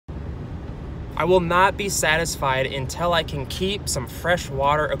I will not be satisfied until I can keep some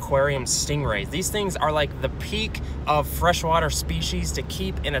freshwater aquarium stingrays. These things are like the peak of freshwater species to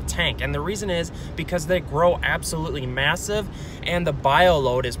keep in a tank. And the reason is because they grow absolutely massive and the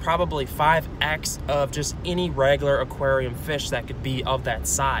bioload is probably 5x of just any regular aquarium fish that could be of that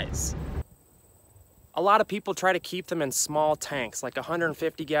size. A lot of people try to keep them in small tanks, like a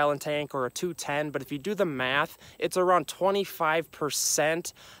 150-gallon tank or a 210, but if you do the math, it's around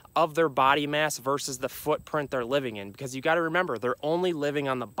 25% of their body mass versus the footprint they're living in, because you got to remember, they're only living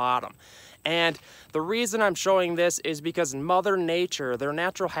on the bottom. And the reason I'm showing this is because Mother Nature, their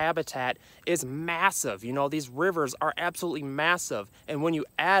natural habitat, is massive. You know, these rivers are absolutely massive, and when you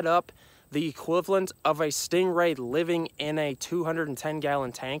add up the equivalent of a stingray living in a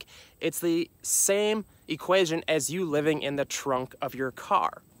 210-gallon tank, it's the same equation as you living in the trunk of your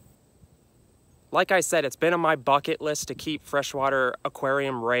car. Like I said, it's been on my bucket list to keep freshwater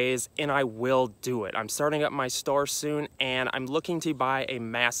aquarium raised, and I will do it. I'm starting up my store soon, and I'm looking to buy a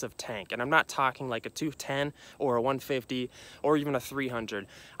massive tank. And I'm not talking like a 210 or a 150 or even a 300.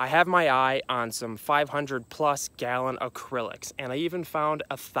 I have my eye on some 500+ gallon acrylics, and I even found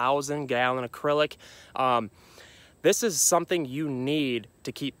a 1,000-gallon acrylic. This is something you need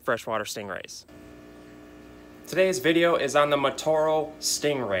to keep freshwater stingrays. Today's video is on the Motoro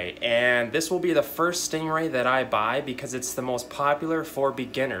Stingray, and this will be the first stingray that I buy because it's the most popular for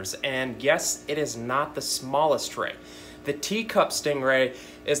beginners. And yes, it is not the smallest ray. The teacup stingray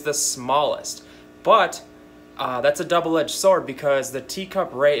is the smallest, but that's a double-edged sword because the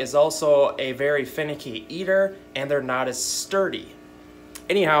teacup ray is also a very finicky eater and they're not as sturdy.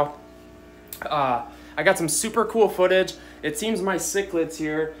 Anyhow, I got some super cool footage. It seems my cichlids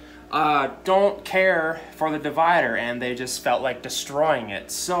here don't care for the divider and they just felt like destroying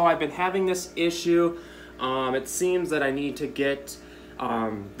it. So I've been having this issue. It seems that I need to get,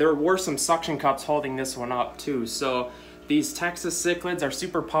 there were some suction cups holding this one up too. So these Texas cichlids are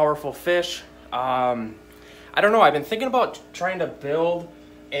super powerful fish. I don't know, I've been thinking about trying to build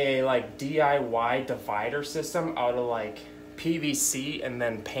a like DIY divider system out of like PVC and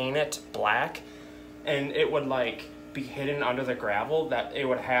then paint it black, and it would like be hidden under the gravel, that it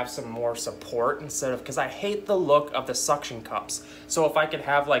would have some more support instead of, because I hate the look of the suction cups. So if I could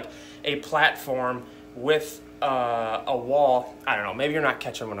have like a platform with a wall, I don't know, maybe you're not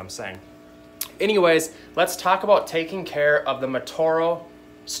catching what I'm saying. Anyways, let's talk about taking care of the Motoro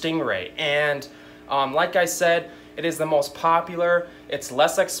Stingray. And like I said, it is the most popular. It's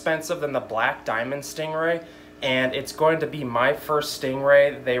less expensive than the black diamond stingray, and it's going to be my first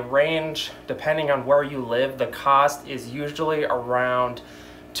stingray. They range, depending on where you live, the cost is usually around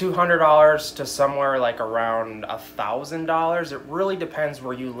 $200 to somewhere like around $1,000. It really depends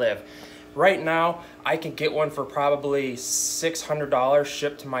where you live. Right now, I can get one for probably $600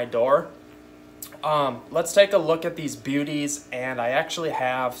 shipped to my door. Let's take a look at these beauties, and I actually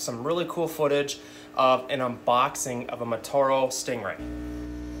have some really cool footage of an unboxing of a Motoro Stingray.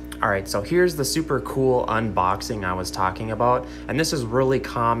 Alright, so here's the super cool unboxing I was talking about, and this is really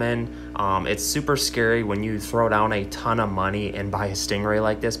common. It's super scary when you throw down a ton of money and buy a stingray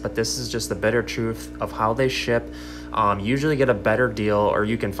like this, but this is just the bitter truth of how they ship. You usually get a better deal, or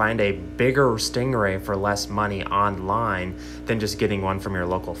you can find a bigger stingray for less money online than just getting one from your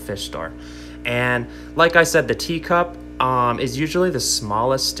local fish store. And like I said, the teacup is usually the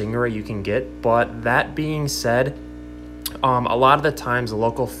smallest stingray you can get, but that being said, a lot of the times the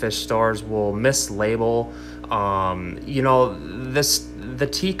local fish stores will mislabel, you know, the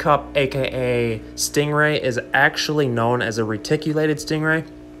teacup, aka stingray, is actually known as a reticulated stingray.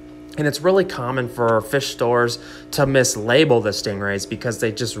 And it's really common for fish stores to mislabel the stingrays because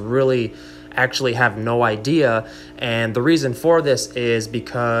they just really actually have no idea. And the reason for this is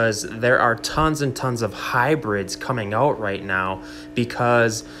because there are tons and tons of hybrids coming out right now,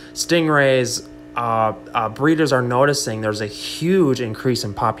 because stingrays, breeders are noticing there's a huge increase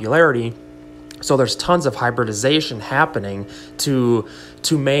in popularity. So there's tons of hybridization happening to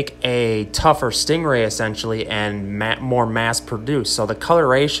make a tougher stingray essentially, and more mass produced. So the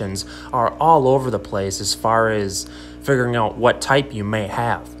colorations are all over the place as far as figuring out what type you may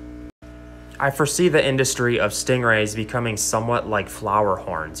have. I foresee the industry of stingrays becoming somewhat like flower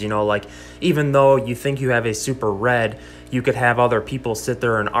horns. You know, like even though you think you have a super red, you could have other people sit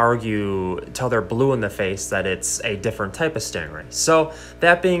there and argue till they're blue in the face that it's a different type of stingray. So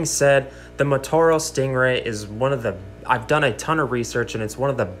that being said, the Motoro Stingray is one of the, I've done a ton of research, and it's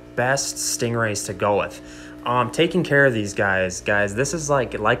one of the best stingrays to go with. Taking care of these guys, this is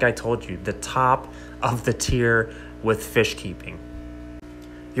like I told you, the top of the tier with fish keeping.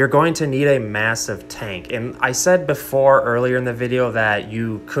 you're going to need a massive tank. And I said before earlier in the video that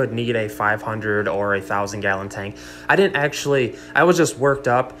you could need a 500 or 1,000 gallon tank. I was just worked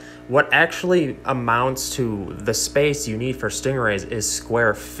up. What actually amounts to the space you need for stingrays is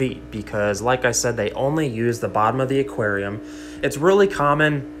square feet, because like I said, they only use the bottom of the aquarium. It's really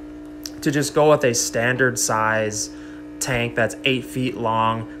common to just go with a standard size tank that's 8 feet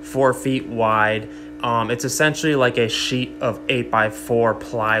long, 4 feet wide. It's essentially like a sheet of 8x4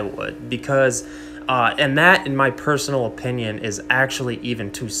 plywood, because and that, in my personal opinion, is actually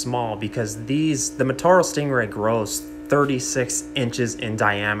even too small, because the Motoro Stingray grows 36 inches in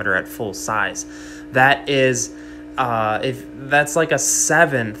diameter at full size. That is, that's like a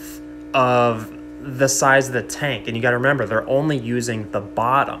seventh of the size of the tank, and you got to remember they're only using the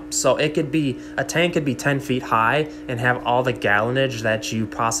bottom. So a tank could be 10 feet high and have all the gallonage that you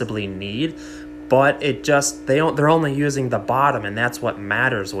possibly need, but they're only using the bottom, and that's what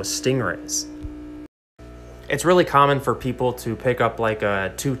matters with stingrays. It's really common for people to pick up like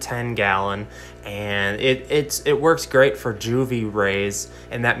a 210 gallon, and it works great for juvie rays,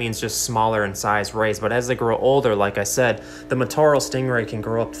 and that means just smaller in size rays. But as they grow older, like I said, the Motoro Stingray can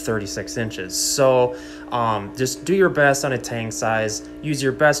grow up to 36 inches. So just do your best on a tank size. Use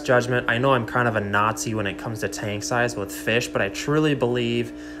your best judgment. I know I'm kind of a Nazi when it comes to tank size with fish, but I truly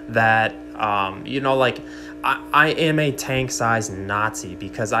believe that I am a tank size Nazi,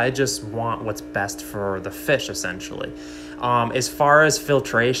 because I just want what's best for the fish, essentially. As far as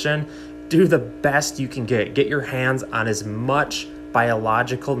filtration, do the best you can get. Get your hands on as much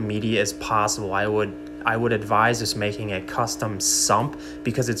biological media as possible. I would advise just making a custom sump,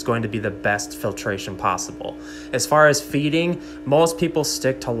 because it's going to be the best filtration possible. As far as feeding, most people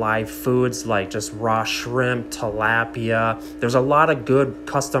stick to live foods like just raw shrimp, tilapia. There's a lot of good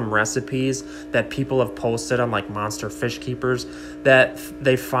custom recipes that people have posted on like Monster Fish Keepers that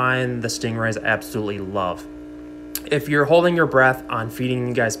they find the stingrays absolutely love. If you're holding your breath on feeding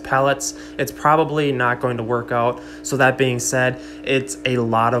you guys pellets, it's probably not going to work out. So that being said, it's a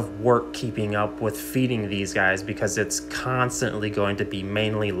lot of work keeping up with feeding these guys, because it's constantly going to be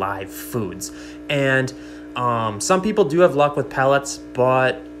mainly live foods. And some people do have luck with pellets,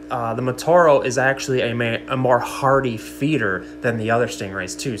 but the Motoro is actually a more hardy feeder than the other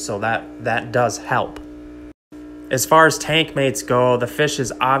stingrays too, so that does help. As far as tank mates go, the fish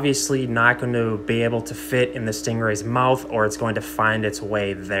is obviously not going to be able to fit in the stingray's mouth, or it's going to find its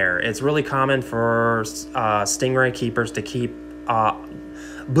way there. It's really common for stingray keepers to keep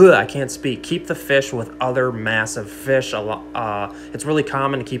keep the fish with other massive fish. It's really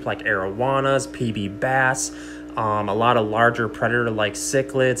common to keep like arowanas, PB bass, a lot of larger predator like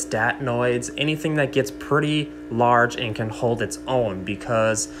cichlids, datnoids, anything that gets pretty large and can hold its own,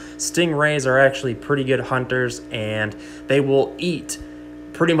 because stingrays are actually pretty good hunters, and they will eat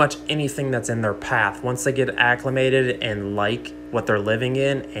pretty much anything that's in their path. Once they get acclimated and like what they're living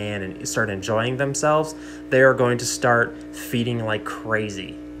in and start enjoying themselves, they are going to start feeding like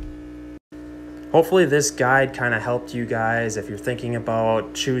crazy. Hopefully this guide kind of helped you guys if you're thinking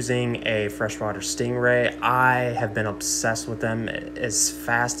about choosing a freshwater stingray. I have been obsessed with them as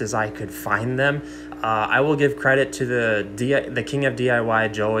fast as I could find them. I will give credit to the king of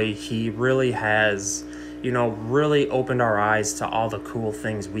DIY, Joey. He really has, really opened our eyes to all the cool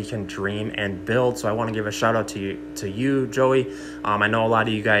things we can dream and build. So I want to give a shout out to you, Joey. I know a lot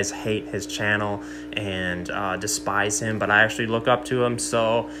of you guys hate his channel and despise him, but I actually look up to him.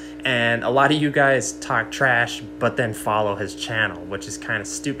 And a lot of you guys talk trash, but then follow his channel, which is kind of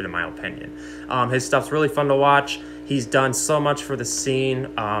stupid in my opinion. His stuff's really fun to watch. He's done so much for the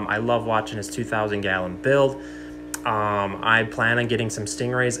scene. I love watching his 2,000-gallon build. I plan on getting some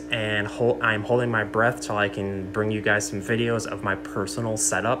stingrays, and I'm holding my breath till I can bring you guys some videos of my personal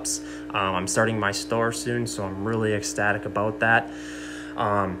setups. I'm starting my store soon, so I'm really ecstatic about that.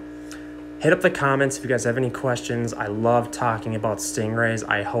 Hit up the comments if you guys have any questions. I love talking about stingrays.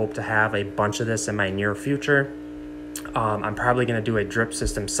 I hope to have a bunch of this in my near future. I'm probably going to do a drip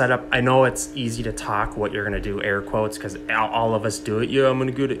system setup. I know it's easy to talk what you're going to do, air quotes, because all of us do it. Yeah, I'm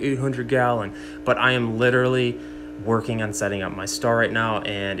going to go to 800-gallon. But I am literally working on setting up my store right now,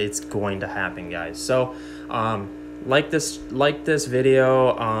 and it's going to happen, guys. So like this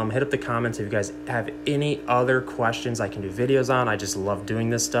video, hit up the comments if you guys have any other questions I can do videos on. I just love doing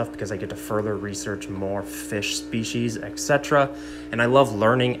this stuff because I get to further research more fish species, etc. And I love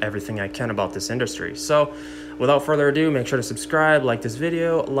learning everything I can about this industry. So without further ado, make sure to subscribe, like this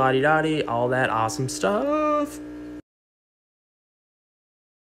video, la-di-da-di, all that awesome stuff.